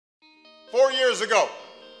4 years ago,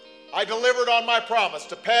 I delivered on my promise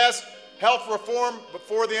to pass health reform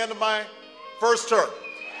before the end of my first term.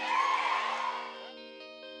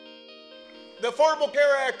 The Affordable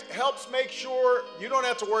Care Act helps make sure you don't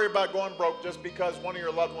have to worry about going broke just because one of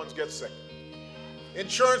your loved ones gets sick.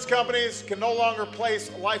 Insurance companies can no longer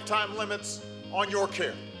place lifetime limits on your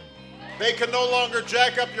care. They can no longer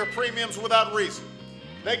jack up your premiums without reason.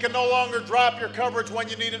 They can no longer drop your coverage when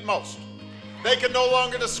you need it most. They can no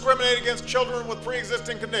longer discriminate against children with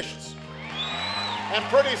pre-existing conditions. And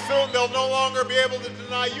pretty soon they'll no longer be able to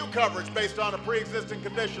deny you coverage based on a pre-existing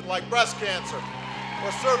condition like breast cancer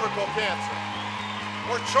or cervical cancer,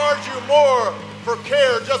 or charge you more for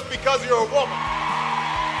care just because you're a woman.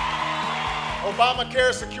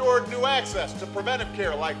 Obamacare secured new access to preventive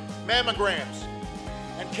care like mammograms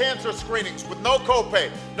and cancer screenings with no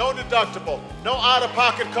copay, no deductible, no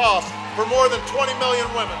out-of-pocket costs for more than 20 million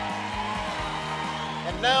women.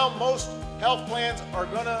 And now most health plans are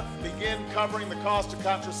going to begin covering the cost of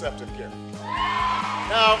contraceptive care.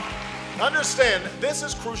 Now, understand, this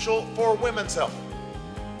is crucial for women's health.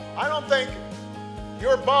 I don't think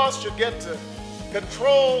your boss should get to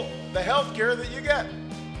control the health care that you get.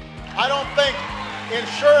 I don't think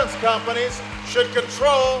insurance companies should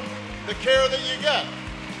control the care that you get.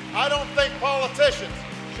 I don't think politicians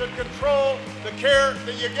should control the care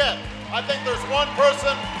that you get. I think there's one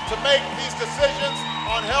person to make these decisions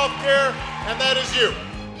on health care, and that is you.